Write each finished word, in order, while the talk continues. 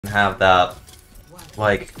have that,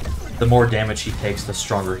 like, the more damage he takes, the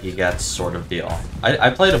stronger he gets sort of deal. I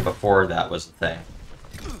played it before that was the thing.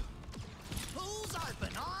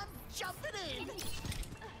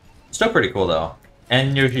 Still pretty cool though.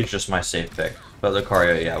 And Yuki's just my safe pick. But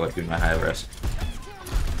Lucario, yeah, would be my high risk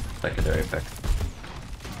secondary pick.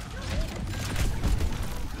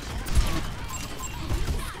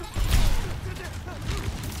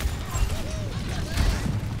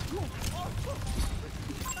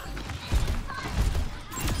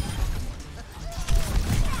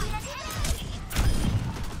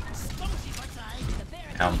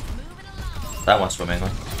 That one's swimming.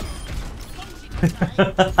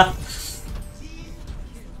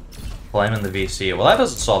 Flame in the VC. Well, that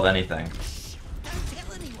doesn't solve anything.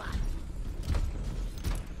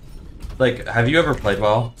 Like, have you ever played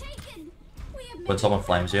well when someone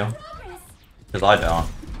flames you? Because I don't.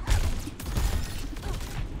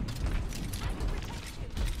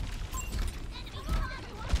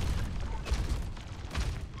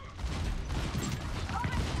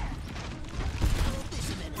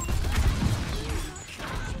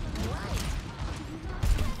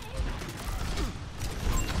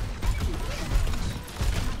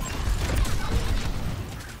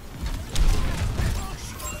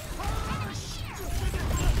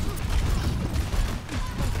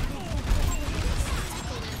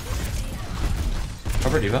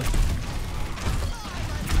 Cover Diva.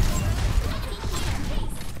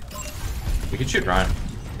 We can shoot Ryan.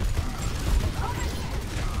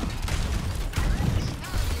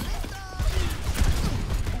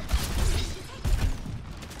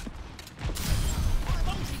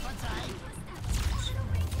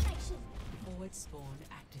 Forward spawn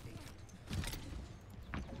activated.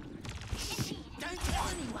 Don't tell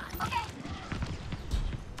anyone. Okay.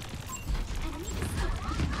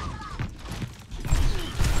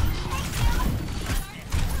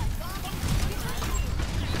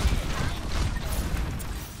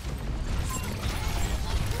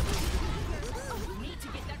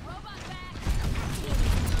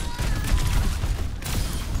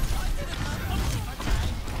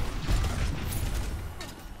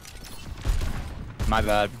 My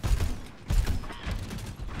bad.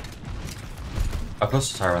 I'll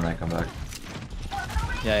close the tower when they come back.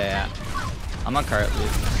 Yeah. I'm on cart loop.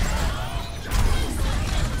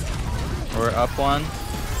 We're up one.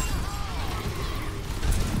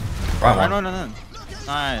 Right No, one. no.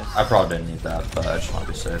 Nice. I probably didn't need that, but I just want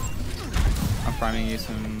to be safe. I'm farming you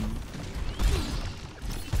some.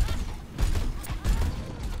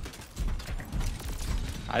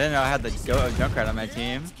 I didn't know I had the Junkrat on my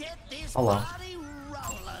team. Hello.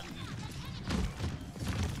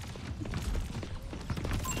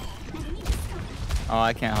 Oh,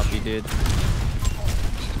 I can't help you, dude.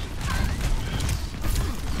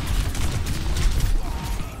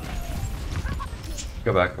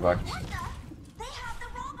 Go back, go back. I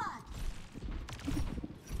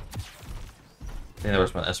think there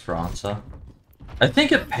was my Esperanza. I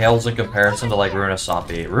think it pales in comparison to like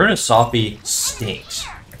Runasapi. Runasapi stinks.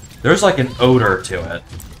 There's like an odor to it.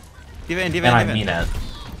 And I mean it.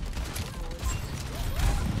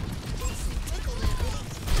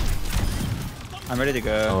 I'm ready to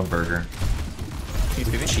go. Oh, a burger. Can you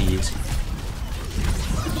see me? Cheese.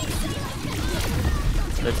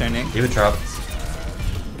 They're turning. Give it drop.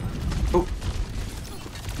 Oh.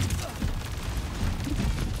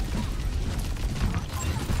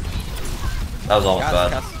 That was almost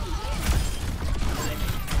bad.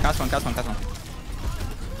 Cast one.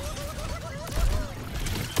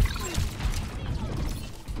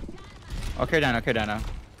 Okay, Dino.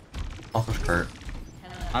 I'll push Kurt.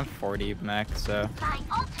 I'm 40 max, so.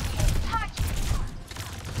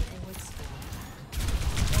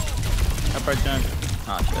 Upper jump.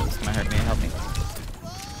 Oh shit, this is gonna hurt me. Help me.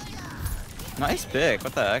 Nice pick.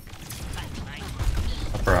 What the heck?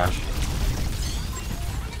 Up barrage.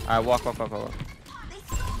 Alright, walk.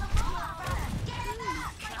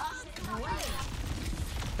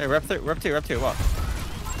 Hey, rep two, walk.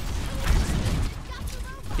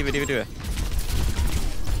 Do it.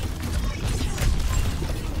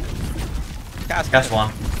 Cast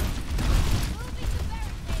one.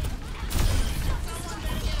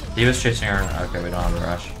 Diva's chasing her. Okay, we don't have a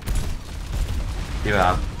rush. Diva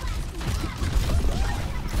out.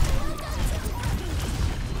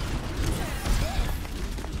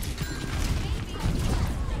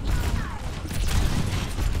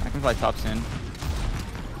 I can fly top soon.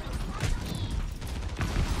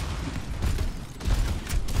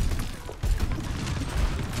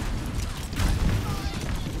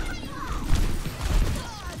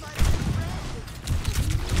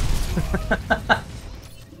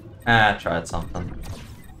 I tried something.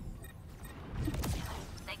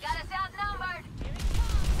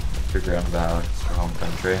 Your ground it's your home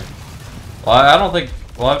country. Well, I don't think.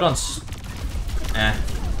 Well, I've done.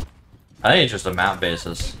 I think it's just a map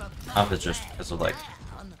basis. I don't know if it's just because of like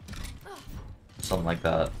something like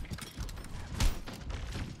that.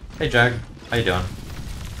 Hey, Jag, how you doing?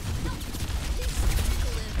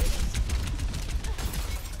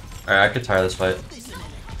 Alright, I could tire this fight.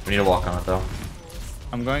 We need to walk on it though.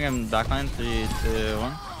 I'm going in backline. 3, 2,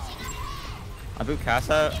 1. I boot Cass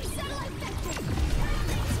out.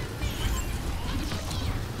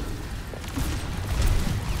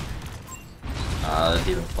 It's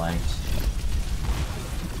even flanked.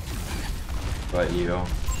 What about you,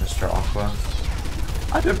 Mr. Aqua?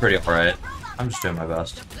 I'm doing pretty alright. I'm just doing my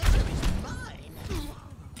best.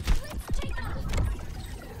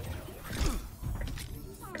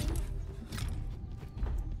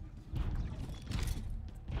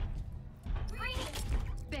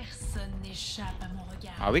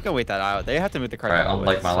 Oh, we can wait that out. They have to move the card. Alright,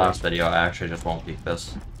 unlike my last video, I actually just won't peek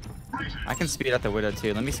this. I can speed up the Widow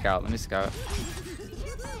too. Let me scout. Let me scout.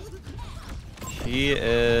 She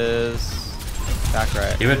is back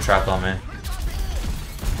right. He would trap on me.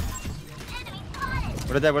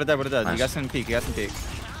 What did that? What did that? What did that? Nice. You guys can peek. You guys can peek.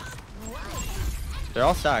 They're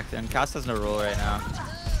all stacked, and Cass has no roll right now.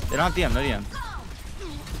 They don't have DM. No DM.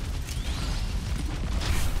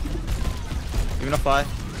 Even a fly.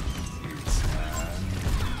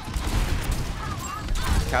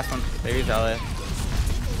 Cass one. Baby's ally.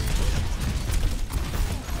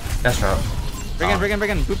 Yes, bro. Bring in, bring in,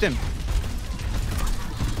 bring in. Booped him.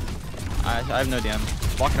 I have no DM.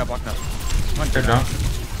 Walking up, walking up. Come on, Good drunk.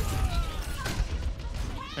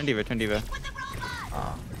 Turn diva, turn diva.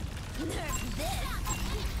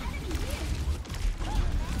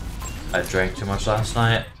 I drank too much last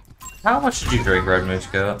night. How much did you drink, Red Moose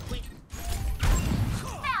Goat?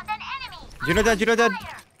 Juno dead, Juno dead.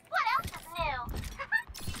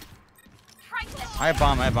 I have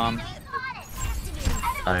bomb, I have bomb.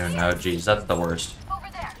 I don't even know. Jeez, that's the worst.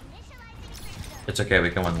 It's okay,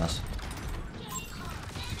 we can win this.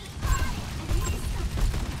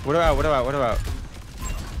 What about, what about, what about?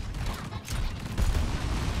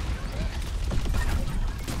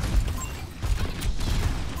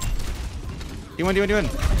 D1, D1, D1.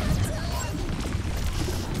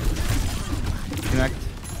 Connect.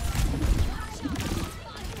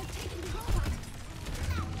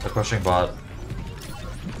 They're pushing bot.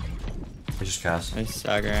 We just cast. He's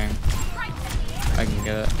staggering. I can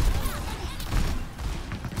get it.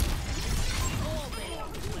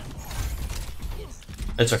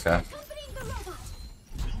 It's okay.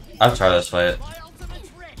 I've tried this fight.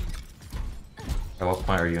 At what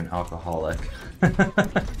point are you an alcoholic?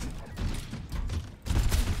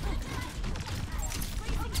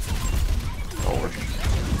 Lord.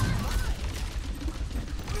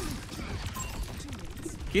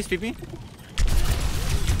 Can you speed me?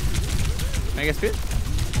 Can I get speed?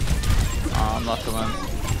 Oh, I'm left alone.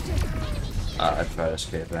 I tried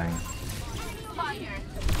escaping.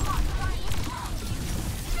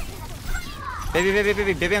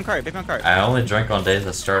 Baby on cart, baby on cart. I only drink on days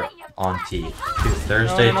that start on T.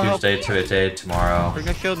 Thursday, No, Tuesday, Tuesday, tomorrow. Bring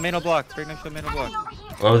no shield, main no block. Bring no shield, main no block.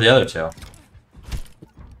 What were the other two?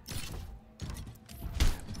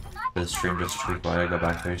 Did the stream just tweak while I go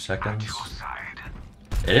back 30 seconds?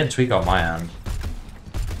 It didn't tweak on my end.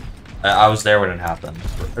 I was there when it happened.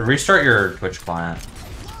 Restart your Twitch client.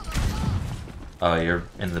 Oh, you're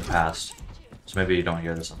in the past. So maybe you don't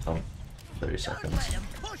hear this until 30 seconds.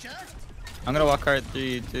 I'm gonna walk cart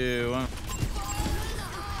 3, 2, 1.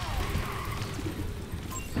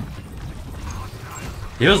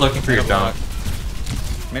 He was looking for your dunk.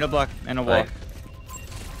 Made a block and a wall. Like,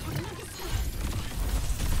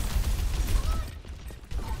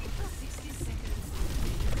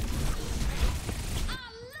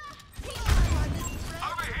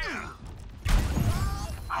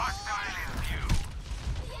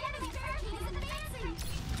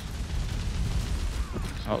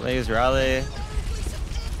 Oh, Lay's rally.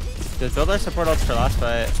 Just build our support ults for last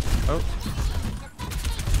fight. Oh.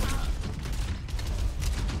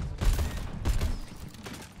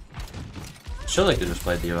 should like to just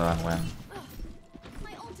play Diva and win.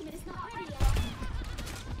 My ultimate is not ready yet.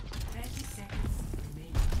 30 seconds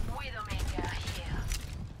remaining. Widowmaker here.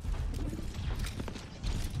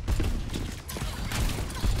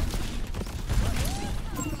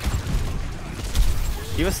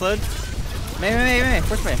 Diva slowed. May,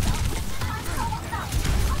 push me.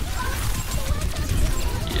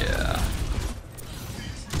 Yeah.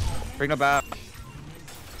 Bring no back.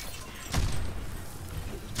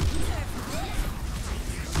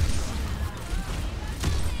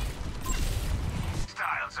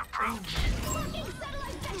 Styles approach.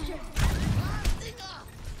 Satellite sector.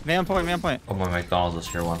 Man point, man point. Oh, my McDonald's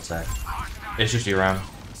is here, one sec. It's just you, Ram.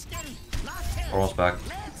 We're almost back.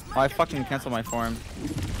 Oh, I fucking canceled my form.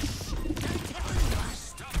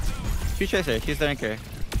 Shoot Chaser, she's there, anchor.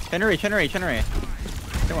 Chenry.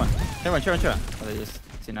 Hit one. Oh, they just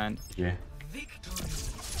C9. Yeah.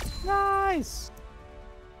 Nice!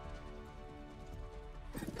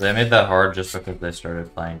 They made that hard just because they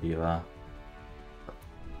started playing Diva.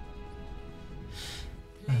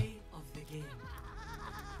 Play of the game.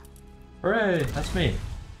 Hooray, that's me.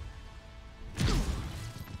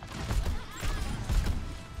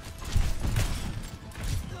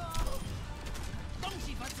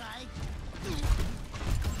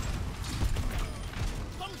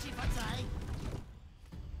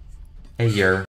 Hey, you're